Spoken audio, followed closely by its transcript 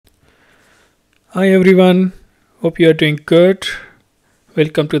Hi everyone, hope you are doing good.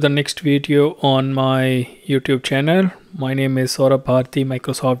 Welcome to the next video on my YouTube channel. My name is Saurabh Bharti,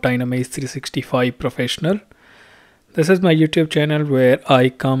 Microsoft Dynamics 365 professional. This is my YouTube channel where I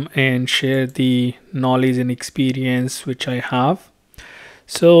come and share the knowledge and experience which I have.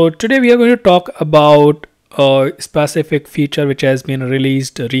 So today we are going to talk about a specific feature which has been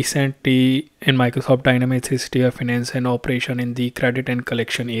released recently in Microsoft Dynamics 365 Finance and Operation in the credit and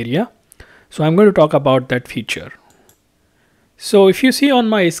collection area. So I'm going to talk about that feature. So if you see on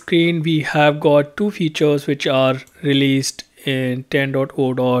my screen, we have got two features which are released in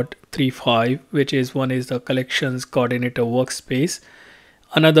 10.0.35, which is one is the collections coordinator workspace.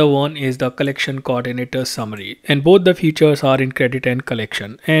 Another one is the collection coordinator summary, and both the features are in credit and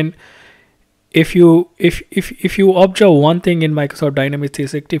collection. And if you observe one thing in Microsoft Dynamics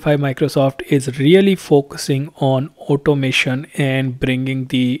 365, Microsoft is really focusing on automation and bringing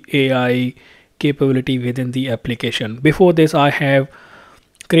the AI capability within the application. Before this, I have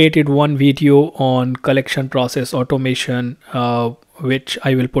created one video on collection process automation, which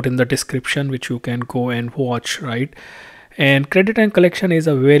I will put in the description, which you can go and watch, right? And credit and collection is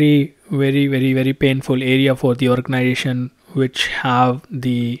a very painful area for the organization which have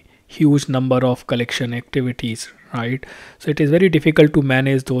the huge number of collection activities, right? So it is very difficult to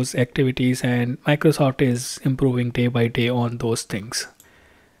manage those activities, and Microsoft is improving day by day on those things.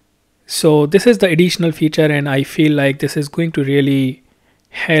 So this is the additional feature, and I feel like this is going to really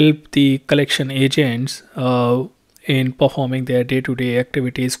help the collection agents in performing their day-to-day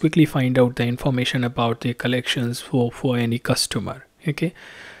activities, quickly find out the information about the collections for any customer. Okay,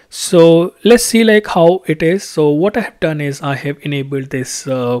 so let's see like how it is. So what I have done is I have enabled this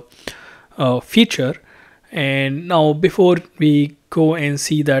feature, and now before we go and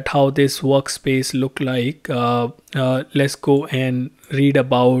see that how this workspace look like, let's go and read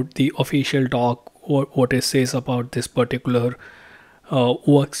about the official doc, what it says about this particular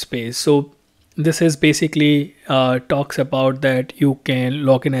workspace. So this is basically talks about that you can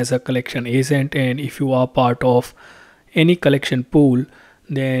log in as a collection agent, and if you are part of any collection pool,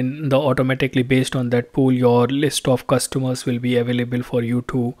 then automatically based on that pool, your list of customers will be available for you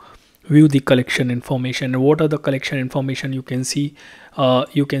to view the collection information. And what are the collection information? You can see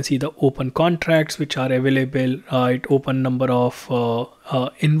the open contracts which are available, right? Open number of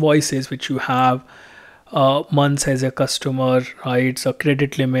invoices which you have, months as a customer, right? So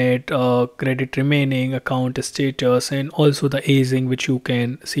credit limit, credit remaining, account status, and also the aging, which you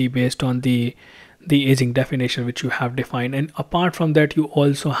can see based on the aging definition which you have defined. And apart from that, you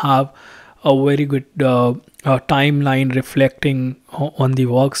also have a very good timeline reflecting on the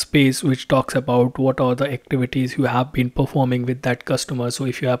workspace, which talks about what are the activities you have been performing with that customer. So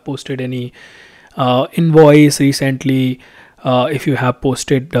if you have posted any invoice recently, if you have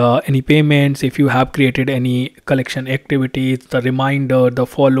posted any payments, if you have created any collection activities, the reminder, the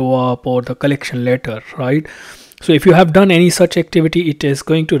follow-up, or the collection letter, right? So if you have done any such activity, it is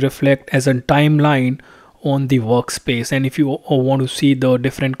going to reflect as a timeline on the workspace. And if you want to see the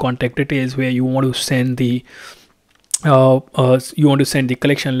different contact details where you want to send the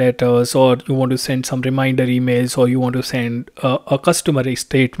collection letters, or you want to send some reminder emails, or you want to send a customer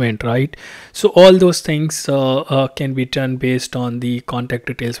statement, right? So all those things can be done based on the contact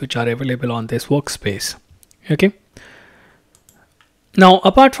details which are available on this workspace. Okay, now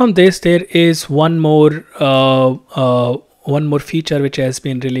apart from this, there is one more feature which has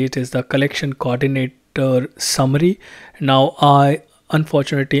been released, is the collection coordinator summary. Now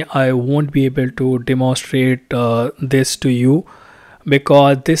unfortunately I won't be able to demonstrate this to you,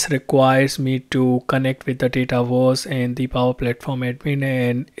 because this requires me to connect with the Dataverse and the Power Platform admin.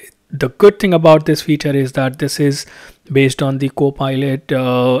 And the good thing about this feature is that this is based on the Copilot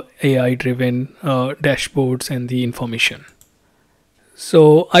AI driven dashboards and the information.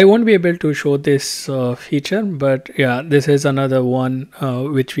 So I won't be able to show this feature, but yeah, this is another one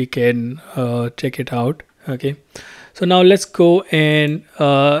which we can check it out. Okay, so now let's go and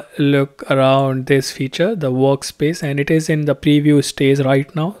look around this feature, the workspace, and it is in the preview stage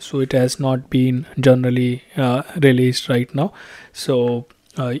right now, so it has not been generally released right now. So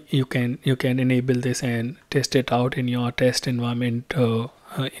you can enable this and test it out in your test environment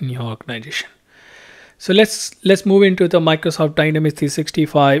in your organization. So let's move into the Microsoft Dynamics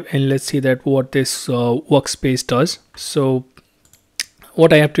 365, and let's see that what this workspace does. So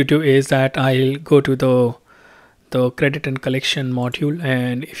what I have to do is that I'll go to the credit and collection module,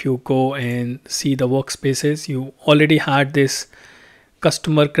 and if you go and see the workspaces, you already had this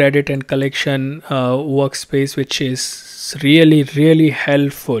customer credit and collection workspace, which is really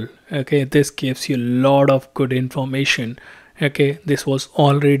helpful. Okay, this gives you a lot of good information Okay, this was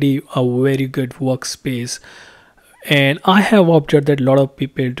already a very good workspace, and I have observed that a lot of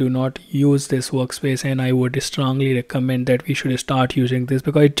people do not use this workspace, and I would strongly recommend that we should start using this,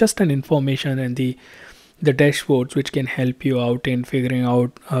 because it's just an information and the dashboards which can help you out in figuring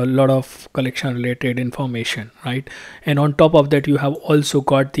out a lot of collection related information, right? And on top of that, you have also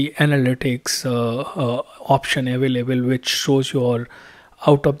got the analytics option available, which shows your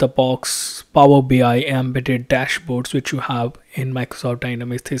out of the box Power BI embedded dashboards which you have in Microsoft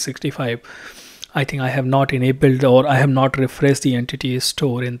Dynamics 365. I think I have not enabled, or I have not refreshed the entity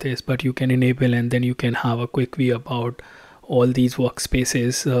store in this, but you can enable, and then you can have a quick view about all these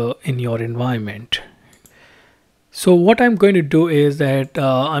workspaces in your environment. So what I'm going to do is that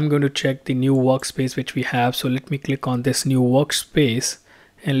I'm going to check the new workspace which we have. So let me click on this new workspace,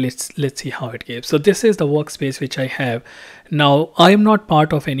 and let's see how it gives. So this is the workspace which I have. Now I am not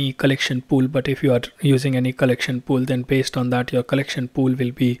part of any collection pool, but if you are using any collection pool, then based on that your collection pool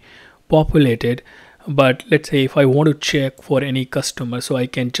will be populated. But let's say if I want to check for any customer, so I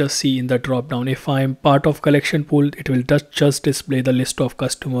can just see in the drop down, if I'm part of collection pool, it will just display the list of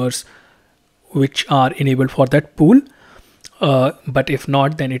customers which are enabled for that pool, but if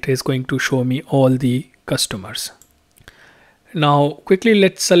not, then it is going to show me all the customers. Now quickly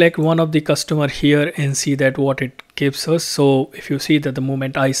let's select one of the customer here and see that what it gives us. So if you see that the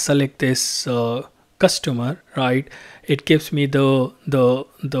moment I select this customer, right, it gives me the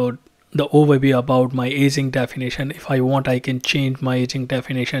overview about my aging definition. If I want, I can change my aging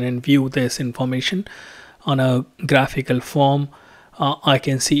definition and view this information on a graphical form. I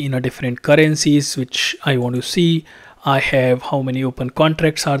can see in a different currencies which I want to see. I have how many open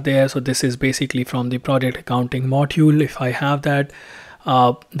contracts are there. So this is basically from the project accounting module. If I have that,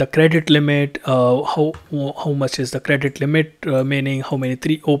 the credit limit, how much is the credit limit, meaning how many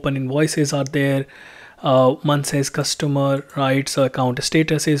 3 open invoices are there. One says customer, right? So account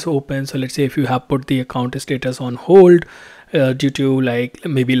status is open. So let's say if you have put the account status on hold due to, like,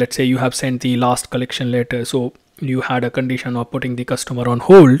 maybe let's say you have sent the last collection letter, so you had a condition of putting the customer on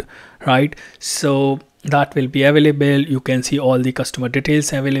hold, right? So that will be available. You can see all the customer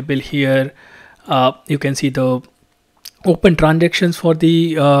details available here. You can see the open transactions for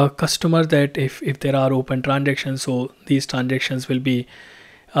the customer, that if there are open transactions, so these transactions will be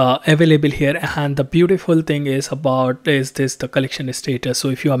available here. And the beautiful thing is this the collection status. So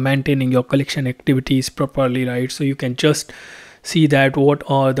if you are maintaining your collection activities properly, right, so you can just see that what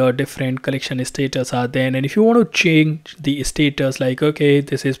are the different collection status are there. And if you want to change the status, like, okay,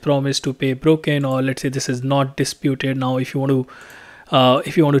 this is promised to pay broken, or let's say this is not disputed. Now if you want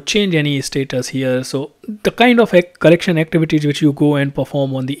to change any status here, so the kind of collection activities which you go and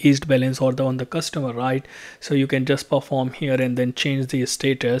perform on the aged balance or on the customer, right, so you can just perform here and then change the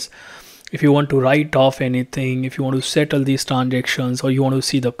status. If you want to write off anything, if you want to settle these transactions, or you want to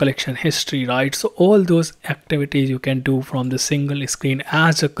see the collection history, right, so all those activities you can do from the single screen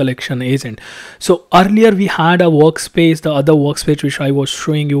as a collection agent. So earlier we had a workspace. The other workspace which I was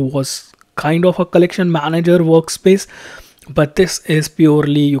showing you was kind of a collection manager workspace, but this is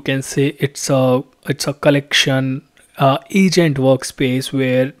purely, you can say it's a collection agent workspace,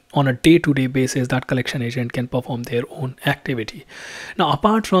 where on a day-to-day basis that collection agent can perform their own activity. Now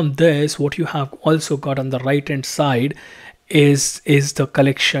apart from this, what you have also got on the right hand side is the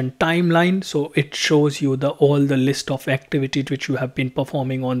collection timeline. So it shows you all the list of activities which you have been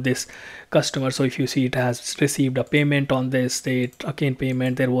performing on this customer. So if you see it has received a payment on this date, again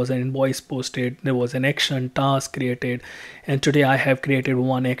payment, there was an invoice posted, there was an action task created, and today I have created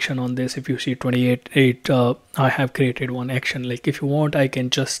one action on this. If you see 28/8, I have created one action. Like if you want, I can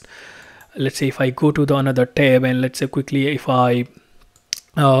just, let's say if I go to the another tab, and let's say quickly if I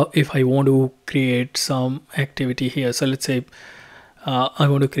want to create some activity here, so let's say I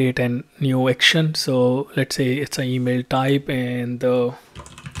want to create a new action. So let's say it's an email type, and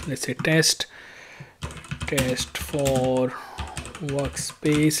let's say test for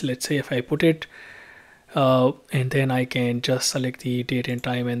workspace. Let's say if I put it and then I can just select the date and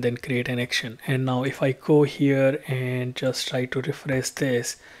time and then create an action. And now if I go here and just try to refresh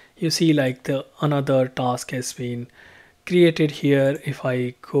this, you see like another task has been created here. If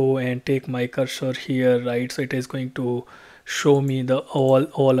I go and take my cursor here, right, so it is going to show me the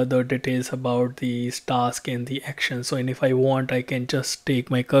all other details about these task and the action. So, and if I want, I can just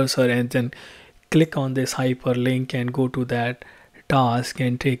take my cursor and then click on this hyperlink and go to that task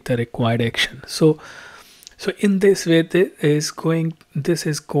and take the required action. So in this way, this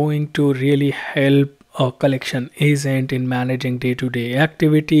is going to really help a collection agent in managing day-to-day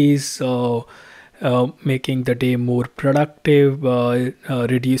activities, making the day more productive,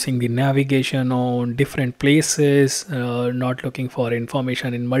 reducing the navigation on different places, not looking for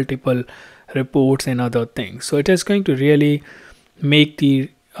information in multiple reports and other things. So it is going to really make the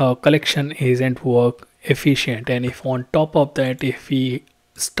collection agent work efficient. And if on top of that, if we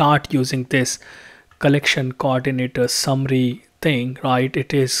start using this collection coordinator summary thing, right,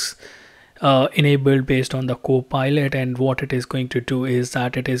 it is enabled based on the Copilot, and what it is going to do is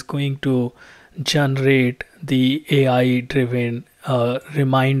that it is going to generate the AI driven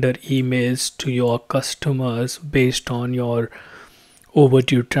reminder emails to your customers based on your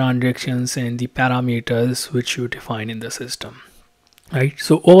overdue transactions and the parameters which you define in the system, right?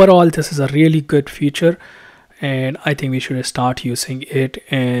 So overall, this is a really good feature, and I think we should start using it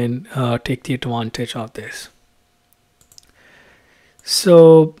and take the advantage of this.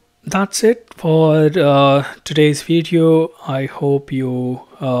 So that's it for today's video. I hope you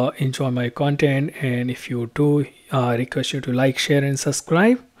enjoy my content, and if you do, I request you to like, share and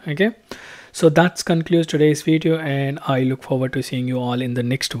subscribe. Okay, so that concludes today's video, and I look forward to seeing you all in the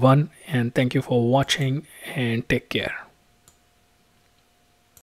next one. And thank you for watching, and take care.